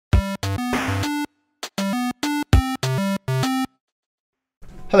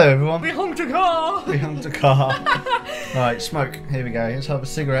Hello everyone. We honked a car! We honked a car. Right, smoke. Here we go. Let's have a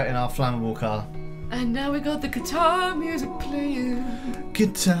cigarette in our flammable car. And now we got the guitar music playing.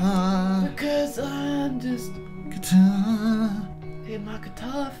 Guitar. Because I'm just Guitar. in my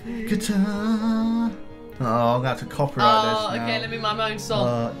guitar face. Guitar. Oh, I'm going to have to copyright this now. Okay, let me make my own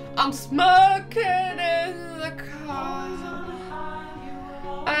song. I'm smoking in the car.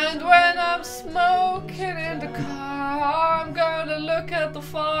 And when I'm smoking in the car, I'm gonna look at the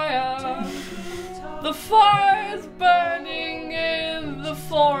fire. The fire's burning in the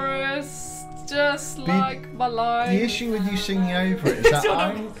forest, just like my life. The issue with you singing over it is that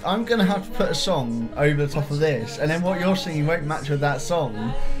I'm going to have to put a song over the top of this, and then what you're singing won't match with that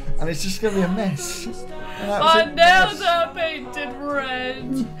song, and it's just going to be a mess. My nails are painted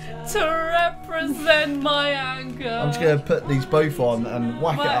red to represent my anger. I'm just going to put these both on and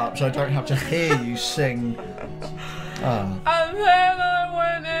whack it up so I don't have to hear you sing. Oh. And then I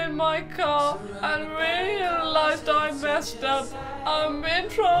went in my car and realised I messed up. I'm in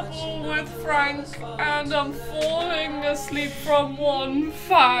trouble with Frank and I'm falling asleep from one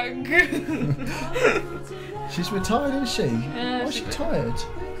fag. She's retired, isn't she? Yeah, Why's she tired?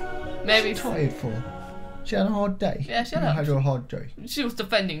 Maybe. What's she tired for? She had a hard day. Yeah, she had a hard day. She was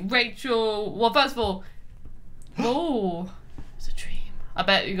defending Rachel. Well, first of all, it's a dream. I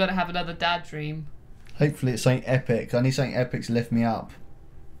bet you're gonna have another dad dream. Hopefully it's something epic. I need something epic to lift me up.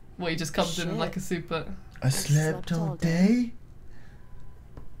 Well, he just comes in like a super. I slept all day?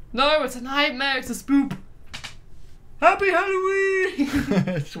 No, it's a nightmare. It's a spook. Happy Halloween!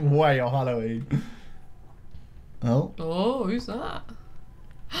 It's way on Halloween. Oh. Oh, who's that?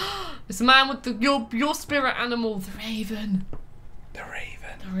 It's the man with your spirit animal, the raven. The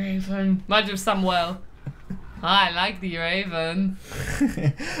raven. The raven. Imagine Samuel. I like the raven.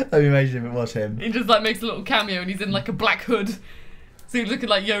 That'd be amazing if it was him. He just like makes a little cameo and he's in like a black hood. So he's looking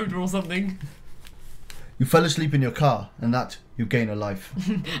like Yoda or something. You fell asleep in your car, and that you gain a life.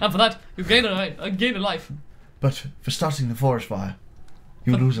 And for that, you gain a life. But for starting the forest fire,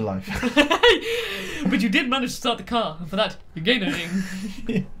 you lose a life. But you did manage to start the car, and for that, you gain a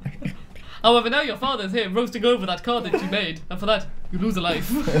ring. However, now your father's here roasting over that car that you made, and for that, you lose a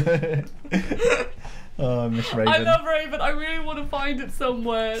life. Oh, I miss Raven. I love Raven. I really want to find it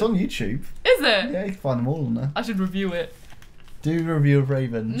somewhere. It's on YouTube. Is it? Yeah, you can find them all on there. I should review it. Do a review of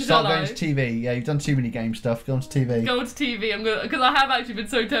Raven. Start going to TV. Yeah, you've done too many game stuff. Go on to TV. Go to TV. I'm gonna, because I have actually been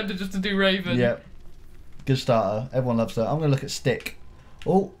so tempted just to do Raven. Yep. Good starter. Everyone loves her. I'm gonna look at Stick.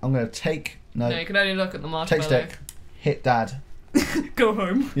 Oh, I'm gonna take. No, you can only look at the marshmallow. Take Stick. Hit Dad. Go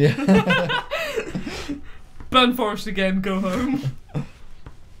home. Yeah. Burn Forest again. Go home.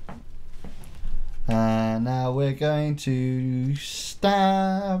 And now we're going to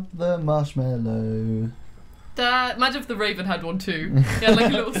stab the marshmallow. Imagine if the Raven had one too. He had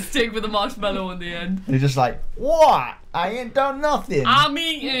like a little stick with a marshmallow on the end. And he's just like, what? I ain't done nothing. I'm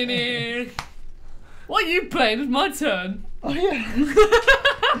eating it. What are you playing? It's my turn. Oh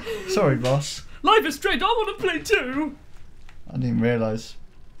yeah. Sorry, boss. Life is strange. I want to play too. I didn't realise.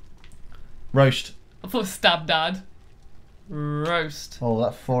 Roast. I thought stab Dad. Roast. Oh,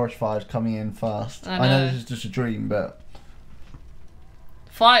 that forest fire's coming in fast. I know this is just a dream, but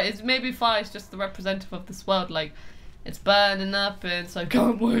maybe fire is just the representative of this world. Like, it's burning up and so I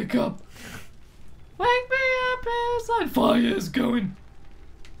can't wake up. Wake me up inside. Fire's going.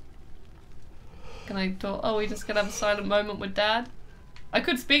 Can I talk? Oh, we just gonna have a silent moment with Dad? I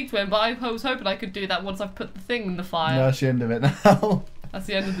could speak to him, but I was hoping I could do that once I've put the thing in the fire. No, that's the end of it now. That's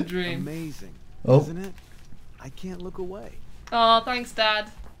the end of the dream. Amazing, isn't it? I can't look away. Oh, thanks, Dad.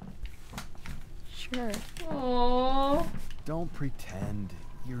 Sure. Oh. Don't pretend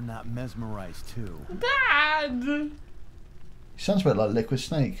you're not mesmerized too. Dad! He sounds a bit like Liquid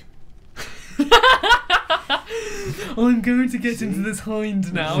Snake. I'm going to get into this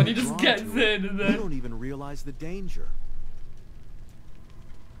hind now, and he just gets in and then... You don't even realize the danger.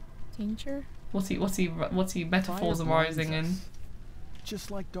 Danger? What's he metaphorizing in?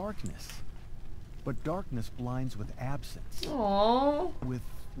 Just like darkness. But darkness blinds with absence. Aww. With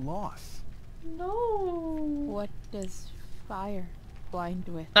loss. No. What does fire blind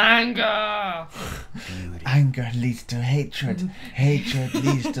with? Anger. Beauty. Anger leads to hatred. Hatred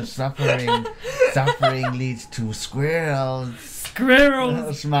leads to suffering. Suffering leads to squirrels. Squirrels.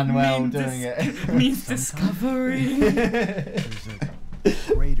 That's Manuel doing it. Means discovery. There's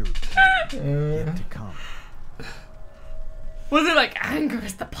a greater yet to come. Was it like anger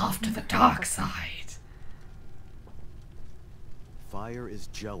is the path to the dark side? Fire is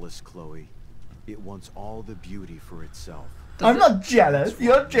jealous, Chloe. It wants all the beauty for itself. I'm not jealous.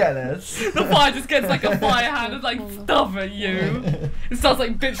 You're jealous. The fire just gets like a fire hand and like stuff at you. It starts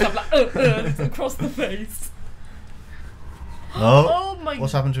like bitch up like across the face. Oh, my!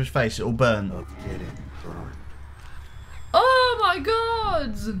 What's happened to his face? It all burnt. Oh my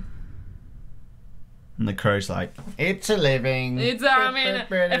god! And the crow's like, it's a living. It's I mean,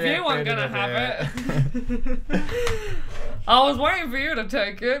 if you weren't gonna have it. I was waiting for you to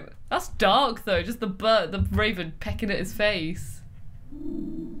take it. That's dark though, just the raven pecking at his face.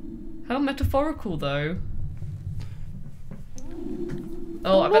 How metaphorical though.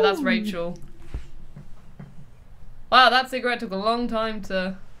 Oh, I bet that's Rachel. Wow, that cigarette took a long time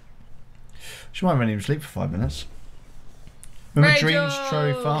to... She might have only sleep for 5 minutes. Remember dreams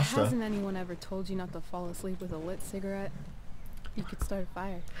travel faster. Hasn't anyone ever told you not to fall asleep with a lit cigarette? You could start a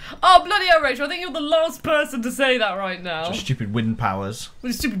fire. Oh, bloody hell, Rachel, I think you're the last person to say that right now. Just stupid wind powers.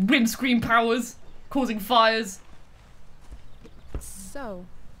 With stupid windscreen powers, causing fires. So,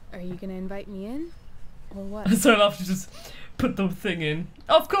 are you gonna invite me in? Or what? So I'll have to just put the thing in.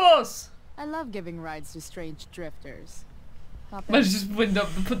 Of course! I love giving rides to strange drifters. Let's just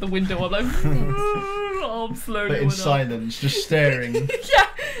put the window on like arm slowly. But in silence, just staring. Yeah!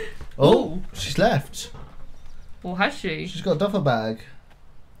 Oh, she's left. Or has she? She's got a duffel bag.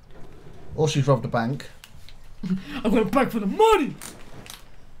 Or she's robbed a bank. I'm going back for the money!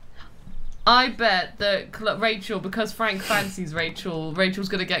 I bet that Rachel, because Frank fancies Rachel, Rachel's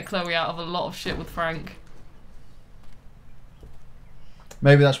gonna get Chloe out of a lot of shit with Frank.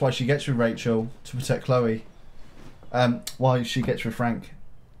 Maybe that's why she gets with Rachel, to protect Chloe. Why she gets with Frank.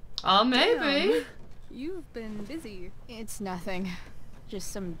 Maybe. Damn. You've been busy. It's nothing.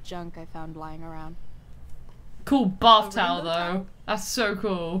 Just some junk I found lying around. Cool bath A towel rainbow though. towel? That's so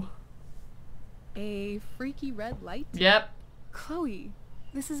cool. A freaky red light? Yep. Chloe,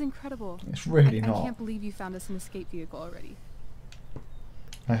 this is incredible. It's really I not. can't believe you found us an escape vehicle already.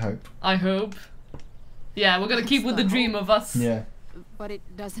 I hope. I hope. Yeah, we're gonna keep with the dream of us. Yeah. But it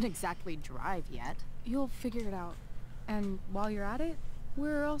doesn't exactly drive yet. You'll figure it out. And while you're at it,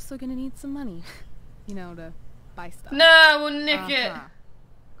 we're also gonna need some money. You know, to buy stuff. No, we'll nick it.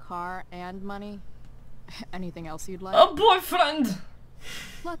 Car and money? Anything else you'd like? A boyfriend!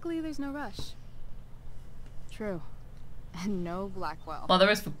 Luckily, there's no rush. True. And no Blackwell. Well, there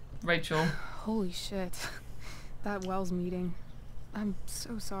is for Rachel. Holy shit. That Wells meeting. I'm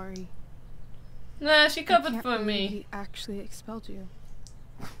so sorry. Nah, she covered I can't for believe me. He actually expelled you.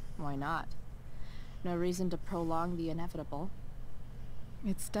 Why not? No reason to prolong the inevitable.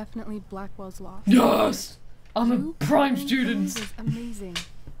 It's definitely Blackwell's loss. Yes! I'm You a prime covering student. for me was amazing.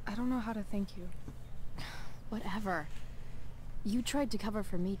 I don't know how to thank you. Whatever. You tried to cover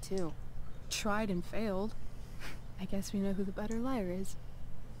for me too. Tried and failed. I guess we know who the better liar is.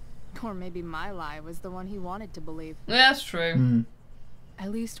 Or maybe my lie was the one he wanted to believe. Yeah, that's true. Mm.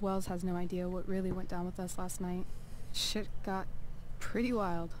 At least Wells has no idea what really went down with us last night. Shit got pretty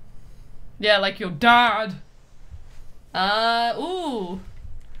wild. Yeah, like your dad. Ooh.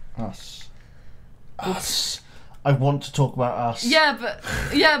 Us. Us. I want to talk about us. Yeah,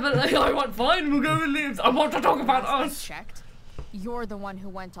 but like, I want fine. We'll go with Liam's. I want to talk about us. Checked. You're the one who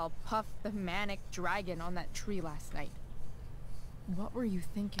went all Puff the Manic Dragon on that tree last night. What were you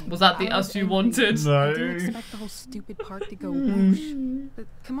thinking? Was that the I was us you angry. wanted? No. I didn't expect the whole stupid park to go whoosh. But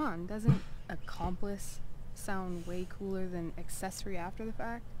come on, doesn't accomplice sound way cooler than accessory after the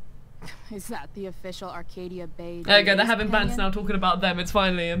fact? Is that the official Arcadia Bay? There you go, they're DA's having bants opinion? now talking about them. It's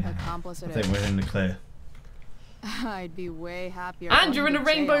fine, Liam. Accomplice I it think is. we're in the clear. I'd be way happier. And going you're in to a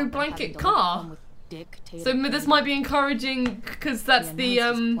rainbow jail than blanket having to car. live home with dictator So this might be encouraging, because that's He the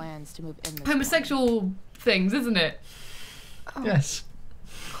announced his plans to move in this homosexual things, isn't it? Oh, Yes.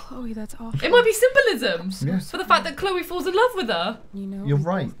 Chloe, that's awful. It might be symbolism Yes. for the fact that Chloe falls in love with her. You know, You're we both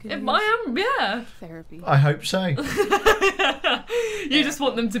right. could It, use I am, yeah. therapy. I hope so. You just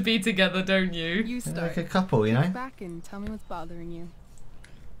want them to be together, don't you? You They're start. like a couple, you know? Back and tell me what's bothering you.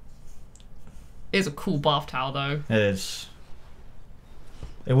 It's a cool bath towel, though. It is.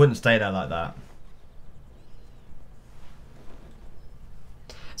 It wouldn't stay there like that.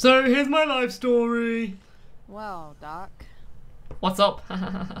 So here's my life story. Well, Doc. What's up?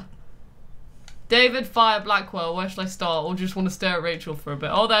 David, Fire, Blackwell. Where should I start? Or just want to stare at Rachel for a bit?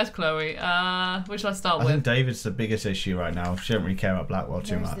 Oh, there's Chloe. Where should I start I think with? David's the biggest issue right now. She don't really care about Blackwell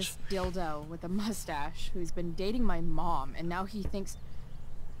too There's much. this dildo with a mustache who's been dating my mom, and now he thinks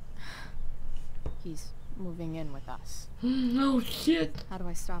he's moving in with us. Oh shit. How do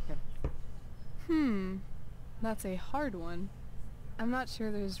I stop him? That's a hard one. I'm not sure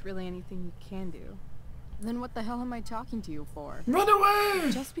there's really anything you can do. Then what the hell am I talking to you for? Run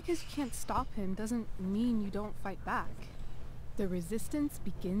away! Just because you can't stop him doesn't mean you don't fight back. The resistance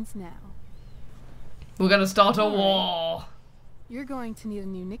begins now. We're gonna start a war. You're going to need a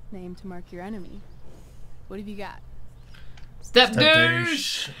new nickname to mark your enemy. What have you got? Step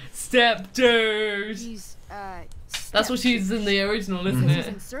douche. Step douche. He's, That's what she's in the original, isn't He's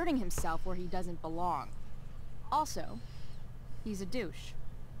it? inserting himself where he doesn't belong. Also, he's a douche.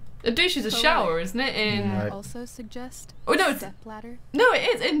 A douche is a shower, isn't it? In May I also suggest step ladder? No,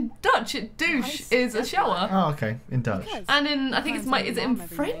 it is in Dutch. Douche is a shower. Oh, okay. In Dutch. And in I think it's is it in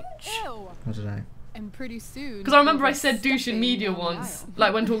French? Ew. I don't know. And pretty soon. Because I remember I said douche in media once,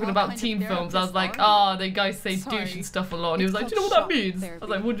 like when talking about teen films. I was like, the guys say douche and stuff a lot, and he was like, do you know what that means? I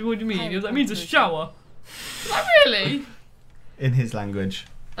was like, what do you mean? He was like, it means a shower. Like, really? In his language.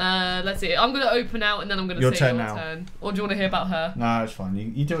 Let's see. I'm gonna open out and then I'm gonna say your turn. Or do you want to hear about her? No, it's fine.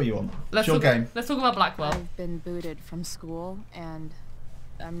 You do what you want. Let's it's your game. Let's talk about Blackwell. I've been booted from school, and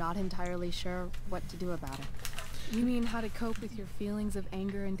I'm not entirely sure what to do about it. You mean how to cope with your feelings of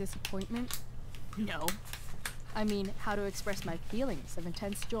anger and disappointment? No. I mean, how to express my feelings of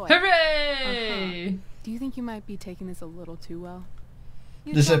intense joy. Hooray! Do you think you might be taking this a little too well?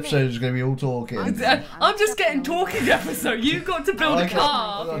 This episode is going to be all talking. I'm just getting talking episode. You got to build a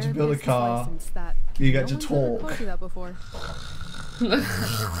car. I got to build a car. You get to talk. Told you that before.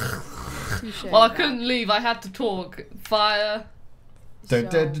 Well, I couldn't leave. I had to talk. Fire. So, my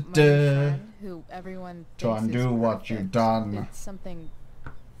friend, who everyone try and do what you've done. Did something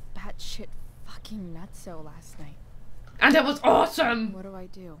batshit fucking nutso last night. And it was awesome. What do I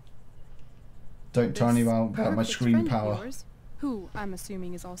do? Don't tell anyone about my screen power. Yours, who I'm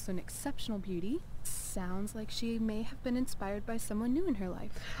assuming is also an exceptional beauty, sounds like she may have been inspired by someone new in her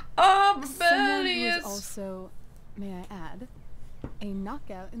life. Oh, someone who is also, may I add, a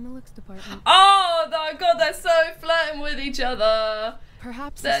knockout in the looks department. Oh my god, they're so flirting with each other.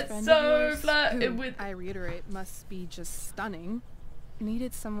 Perhaps they're this friend so of yours, flirting who, with. I reiterate, must be just stunning,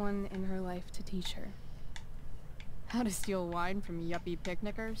 needed someone in her life to teach her. How to steal wine from yuppie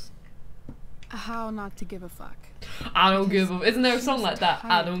picnickers? How not to give a fuck. I don't give a. Isn't there a song like that?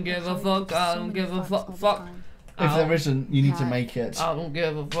 I don't give a fuck. I don't give a fuck. If there isn't, you need to make it. I don't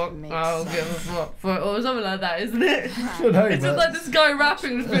give a fuck. I don't give a fuck. Or something like that, isn't it? No, it's just like this guy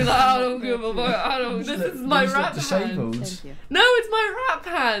rapping, just being like, I don't give a fuck. I don't. This is my rap hands. No, it's my rap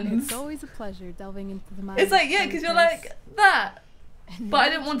hands. It's always a pleasure delving into the mind. It's like, yeah, because you're like that. But I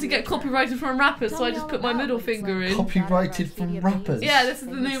didn't want to get copyrighted from rappers, so I just put my middle finger in. Copyrighted from rappers? Yeah, this is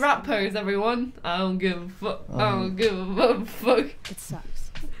the new rap pose, everyone. I don't give a fuck. I don't give a fuck. It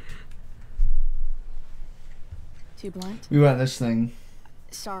sucks. Too blunt? We weren't listening.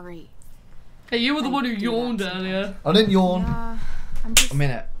 Sorry. Hey, you were the one who yawned earlier. I didn't yawn. I'm just... A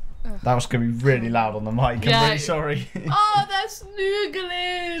minute. That was going to be really loud on the mic. I'm really sorry. Oh, they're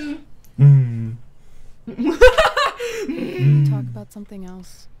snoogling. Talk about something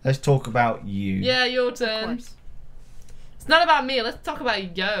else. Let's talk about you. Yeah, your turn. It's not about me. Let's talk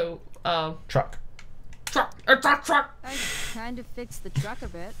about yo. Truck. Truck. Truck. I kind of fixed the truck a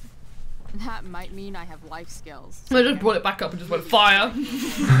bit. That might mean I have life skills. I just brought it back up and just went fire.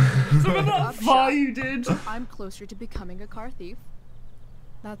 Remember that fire you did? I'm closer to becoming a car thief.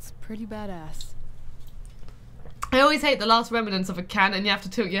 That's pretty badass. I always hate the last remnants of a can and you have to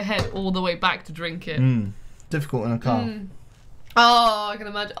tilt your head all the way back to drink it. Difficult in a car. Oh, I can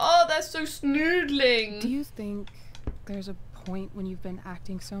imagine. Oh, that's so snoodling. Do you think there's a point when you've been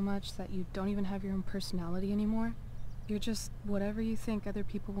acting so much that you don't even have your own personality anymore? You're just whatever you think other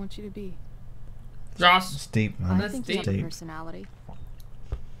people want you to be. It's deep, man. I think you have a personality.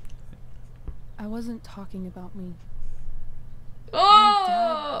 I wasn't talking about me.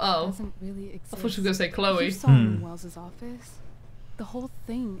 Oh! Doesn't really exist. I thought she was going to say Chloe. You saw him in Wells's office. The whole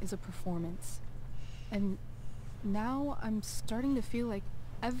thing is a performance. And now I'm starting to feel like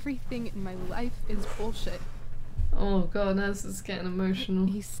everything in my life is bullshit. Oh god, now this is getting emotional.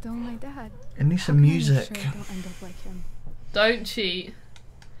 He's still my dad. It needs some music. Sure I don't end up like him. Don't cheat.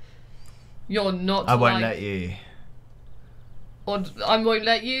 You're not. I won't let you. Or I won't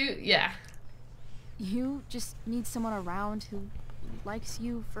let you? Yeah. You just need someone around who likes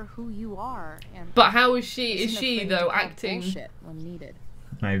you for who you are. And but how is she? Is she though acting? Bullshit when needed.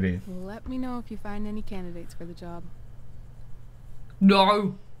 Maybe. Let me know if you find any candidates for the job.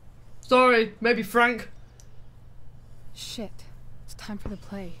 No. Sorry, maybe Frank. Shit. It's time for the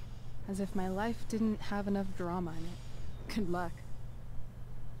play. As if my life didn't have enough drama in it. Good luck.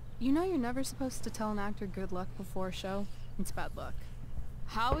 You know you're never supposed to tell an actor good luck before a show? It's bad luck.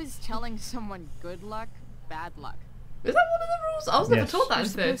 How is telling someone good luck bad luck? Is that one of the rules? I was never taught that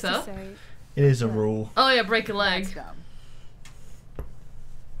in theatre. It is a rule. Oh yeah, break a leg. That's dumb.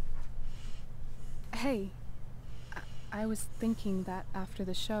 Hey, I was thinking that after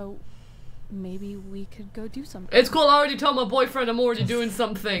the show, maybe we could go do something. It's cool, I already told my boyfriend I'm already doing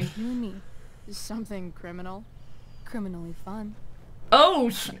something. You and me. Something criminal? Criminally fun. Oh,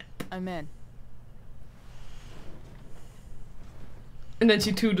 shit. I'm in. And then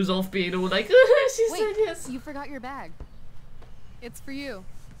she toodles off being all like, she Wait, said yes. you forgot your bag. It's for you.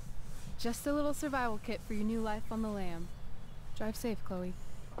 Just a little survival kit for your new life on the lam. Drive safe, Chloe.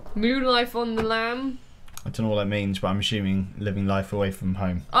 New life on the lam. I don't know what that means, but I'm assuming living life away from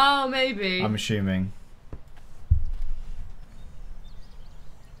home. Oh, maybe. I'm assuming.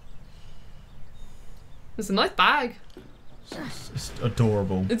 It's a nice bag. It's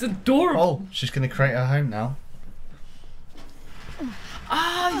adorable. It's adorable. Oh, she's going to create her home now.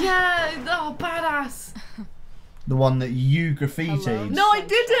 Ah, yeah. Oh, badass. The one that you graffitied. No, I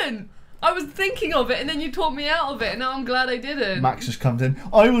didn't. I was thinking of it, and then you taught me out of it, and now I'm glad I didn't. Max just comes in.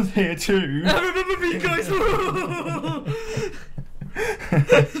 I was here too. I remember me, guys.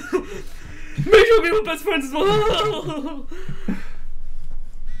 Make sure we were best friends as well.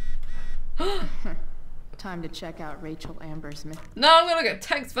 Time to check out Rachel Amber's myth. No, I'm gonna get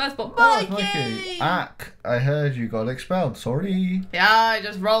text first, but Oh, Mikey. Ack, I heard you got expelled. Sorry. yeah, I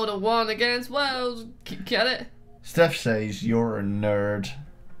just rolled a 1 against Wales. Get it? Steph says you're a nerd.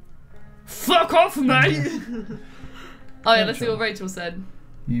 Fuck off, mate. Oh yeah, let's see what Rachel said.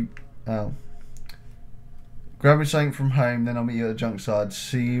 Oh. Grab me something from home, then I'll meet you at the junk side.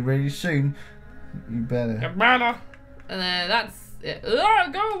 See you really soon. You better. And then that's it.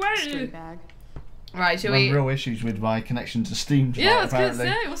 Ugh, go away. Street bag. Right, shall I have we? real issues with my connection to Steam tonight, Yeah, I was gonna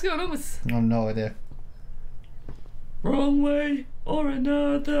apparently. say, what's going on with? I have no idea. Wrong way or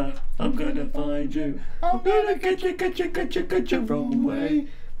another, I'm gonna find you. I'm gonna get you wrong way.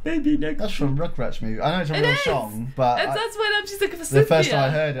 Maybe next. That's from Rugrats movie. I know it's a It real is! song, but And that's when she's looking for Cynthia. the first time I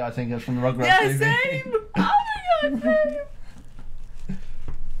heard it, I think it was from the Rugrats Yeah, movie. same. Oh my god, same.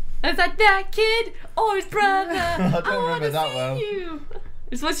 It's like that kid or his brother. I don't wanna remember that see well. you.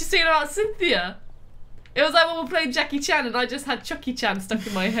 It's what she's saying about Cynthia. It was like when we played Jackie Chan and I just had Chucky Chan stuck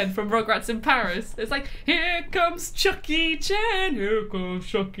in my head from Rugrats in Paris. It's like, here comes Chucky Chan, here comes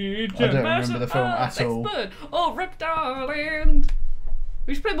Chucky Chan. I don't remember the film at all. Expert. Oh, Ripped Island.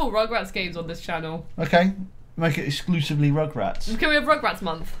 We should play more Rugrats games on this channel. Okay, make it exclusively Rugrats. Can we have Rugrats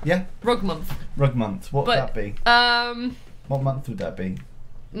month? Yeah, Rug month. Rug month. What would that be? What month would that be?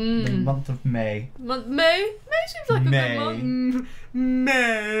 The month of May. May? May seems like May. a good month.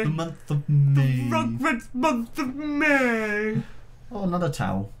 May. The month of May. Rugrats month of May. Oh, another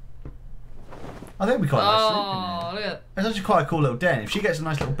towel. I think we quite like sleeping Oh, look here. at It's actually quite a cool little den. If she gets a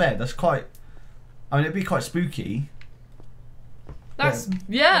nice little bed, that's quite. I mean, it'd be quite spooky. that's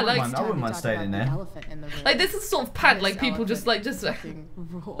Yeah. yeah, like I wouldn't mind staying in there. Elephant in the room. like this is the sort of pad This like people just fucking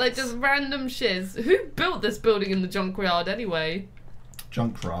rules. like just random shiz. Who built this building in the junkyard anyway?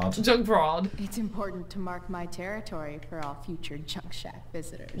 Junkyard. Junkyard. It's important to mark my territory for all future junk shack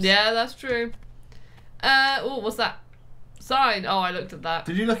visitors. Yeah, that's true. Oh, what's that? Sign. Oh, I looked at that.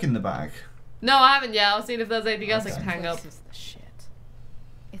 Did you look in the bag? No, I haven't yet. I was seeing if there's anything else I Okay. can hang up. This is the shit.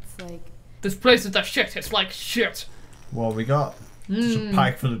 It's like This place is the shit. It's like shit. What have we got? Just a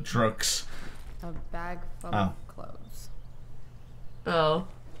bag full of drugs. a bag full Oh. of clothes. Oh.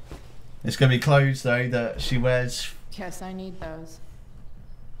 It's gonna be clothes though that she wears. Guess I need those.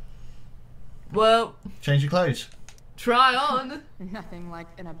 Well, Change your clothes. try on. Nothing like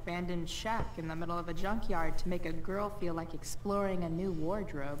an abandoned shack in the middle of a junkyard to make a girl feel like exploring a new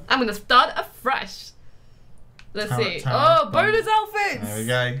wardrobe. I'm gonna start afresh. Let's Tarot- see. tarot Oh, bonus outfits! There we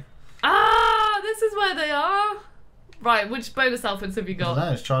go. Ah, this is where they are. Right, which bonus outfits have you I don't got? know,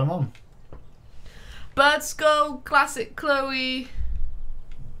 let's try them on. Bird Skull, Classic Chloe.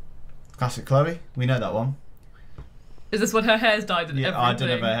 Classic Chloe. We know that one. Is this when her hair's dyed and Yeah, everything? I don't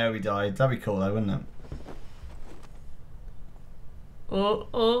know if her hair we dyed. That'd be cool though, wouldn't it?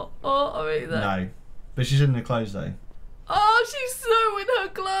 I mean that. No. But she's in the clothes though. Oh, she's so in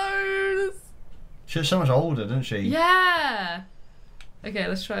her clothes. She's so much older, doesn't she? Yeah. Okay,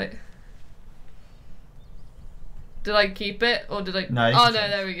 let's try it. Did I keep it or did I? No, you Oh can no,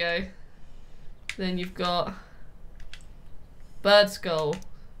 change. there we go. Then you've got Bird Skull,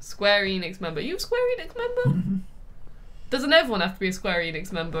 Square Enix member. You a Square Enix member? Doesn't everyone have to be a Square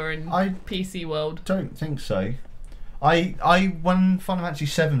Enix member in PC world? Don't think so. I when Final Fantasy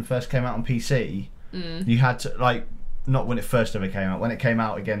VII first came out on PC, you had to, like, not when it first ever came out, when it came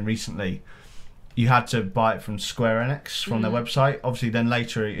out again recently, you had to buy it from Square Enix from their website. Obviously, then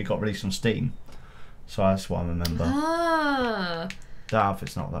later it got released on Steam. So that's what I remember. Ah. That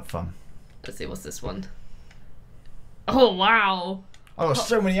outfit's not that fun. Let's see, what's this one? Oh wow. I got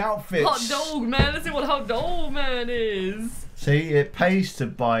so many outfits. Hot dog man. Let's see what hot dog man is. See, it pays to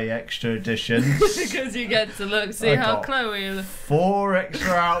buy extra editions. Because you get to see how Chloe is. 4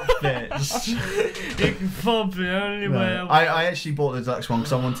 extra outfits. You can probably only wear one. I actually bought the deluxe one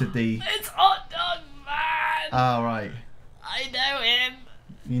because I wanted the... It's hot dog man! Oh, right. I know him.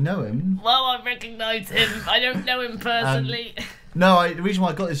 You know him? Well, I recognise him. I don't know him personally. No, the reason why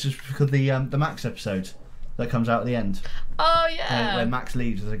I got this is because the Max episode that comes out at the end. Oh, yeah. Where Max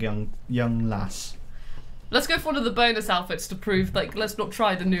leaves as a young lass. Let's go for one of the bonus outfits to prove, like, let's not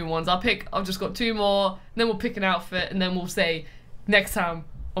try the new ones. I've just got 2 more, then we'll pick an outfit, and then we'll say, next time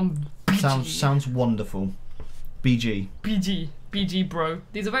on BG. Sounds wonderful. BG. BG, bro.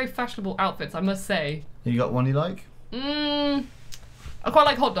 These are very fashionable outfits, I must say. You got one you like? I quite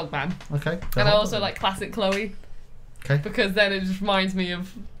like Hot Dog Man. Okay. And I also like Classic Chloe. Okay. Because then it just reminds me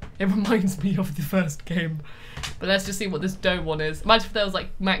of the first game. But let's just see what this dough one is. Imagine if there was, like,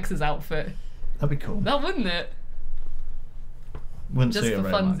 Max's outfit. That'd be cool. That wouldn't it? Wouldn't Just see it for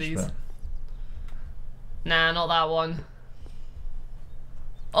very funsies. much, Nah, not that one.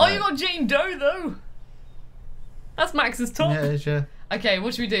 Oh, you got Jane Doe though. That's Max's top. Yeah, it is, yeah. Okay,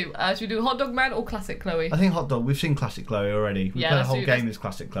 what should we do? Should we do Hot Dog Man or Classic Chloe? I think Hot Dog. We've seen Classic Chloe already. We've played the whole game as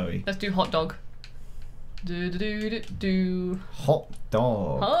Classic Chloe. Let's do Hot Dog. Hot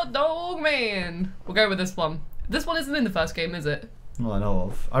Dog. Hot Dog Man. We'll go with this one. This one isn't in the first game, is it? Not I know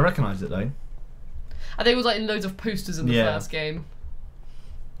of. I recognise it though. I think it was like in loads of posters in the first game.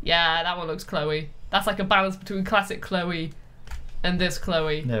 Yeah, that one looks Chloe. That's like a balance between Classic Chloe and this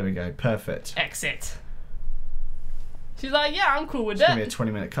Chloe. There we go. Perfect. Exit. She's like, yeah, I'm cool with It's that. going to be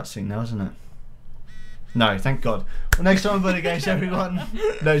a 20-minute cutscene now, isn't it? No, thank God. Well, next time I'm playing games, everyone.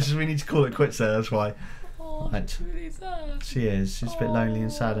 No, it's just we need to call it quits there, that's why. Oh, Right. really sad. She is. She's a bit lonely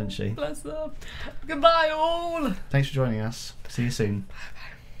and sad, isn't she? Bless her. Goodbye, all. Thanks for joining us. See you soon. Bye.